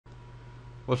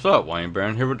What's up, Wayne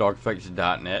Barron here with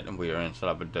DogFX.net, and we are inside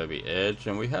of Adobe Edge,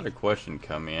 and we had a question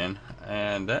come in,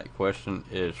 and that question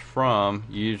is from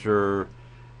user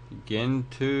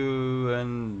Gintu,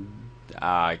 and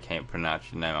I can't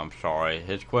pronounce your name, I'm sorry.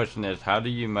 His question is, how do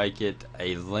you make it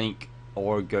a link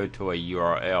or go to a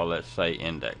URL, let's say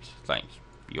index? Thanks,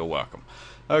 you're welcome.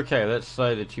 Okay, let's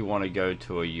say that you want to go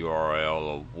to a URL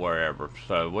or wherever.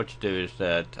 So what you do is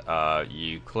that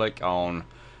you click on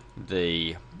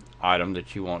the item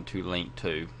that you want to link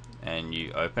to, and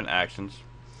you open actions,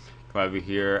 come over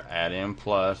here, add in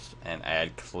plus, and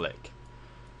add click.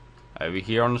 Over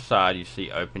here on the side you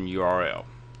see open URL.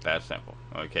 That's simple.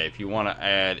 Okay, if you want to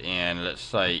add in, let's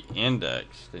say,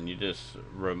 index, then you just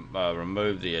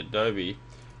remove the Adobe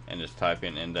and just type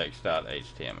in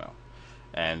index.html,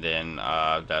 and then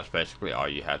that's basically all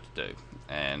you have to do.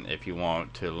 And if you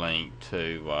want to link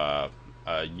to a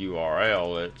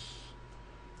URL, it's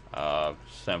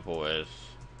simple as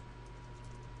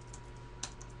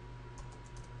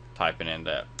typing in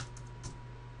that.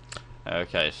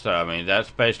 Okay, so I mean that's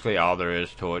basically all there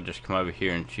is to it. Just come over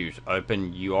here and choose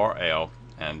open URL,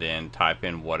 and then type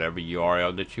in whatever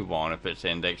URL that you want. If it's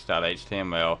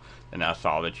index.html, then that's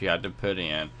all that you have to put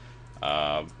in.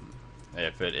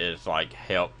 If it is like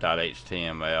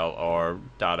help.html or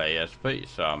 .asp,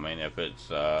 so I mean if it's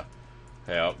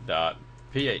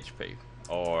help.php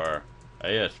or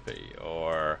ASP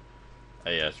or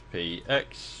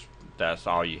ASPX, that's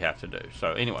all you have to do.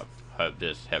 So anyway, hope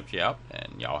this helps you out,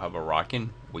 and y'all have a rocking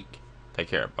week. Take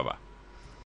care. Bye bye.